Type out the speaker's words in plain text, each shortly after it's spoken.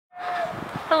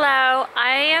Hello,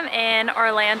 I am in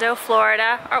Orlando,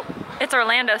 Florida. Oh, it's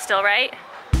Orlando still, right?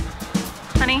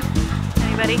 Honey?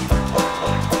 Anybody?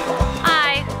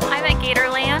 Hi, I'm at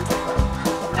Gatorland.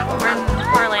 We're in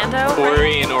Orlando. We're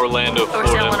in Orlando, Florida.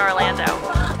 We're still in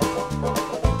Orlando.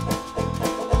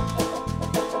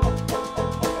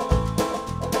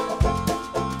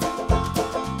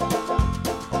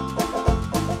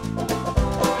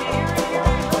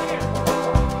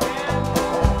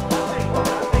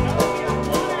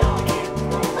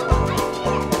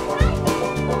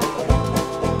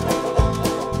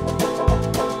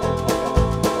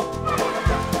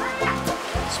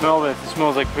 Smell this, it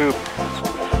smells like poop.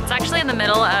 It's actually in the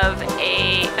middle of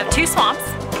two swamps,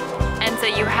 and so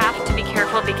you have to be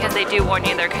careful because they do warn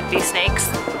you there could be snakes.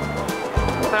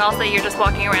 But also you're just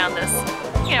walking around this,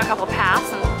 you know, a couple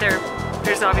paths, and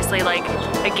there's obviously like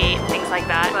a gate and things like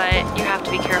that, but you have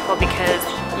to be careful because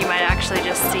you might actually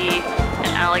just see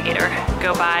an alligator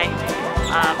go by,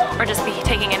 or just be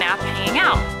taking a nap hanging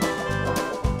out.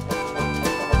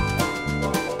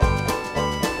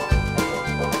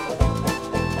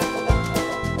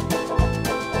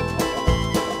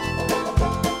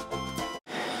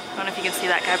 You can see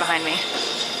that guy behind me.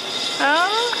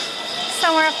 Oh,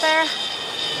 somewhere up there,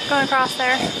 going across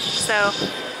there. So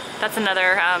that's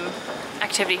another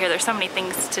activity here. There's so many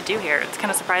things to do here. It's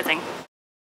kind of surprising.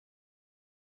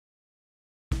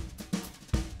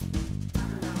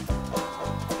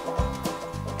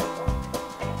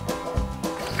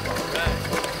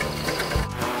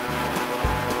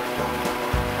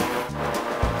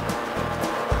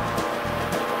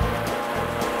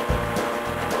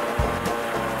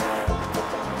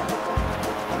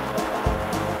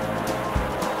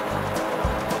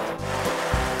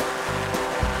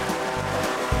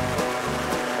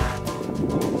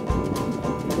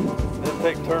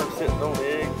 Take turns sitting on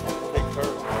the eggs. Take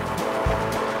turns.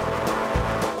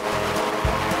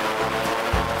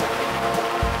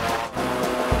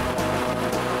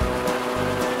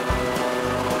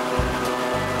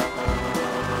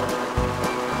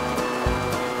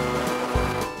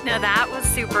 Now that was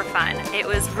super fun. It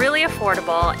was really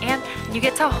affordable, and you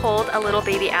get to hold a little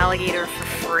baby alligator for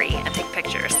free and take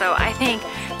pictures. So I think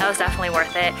that was definitely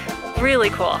worth it. Really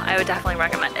cool. I would definitely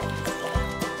recommend it.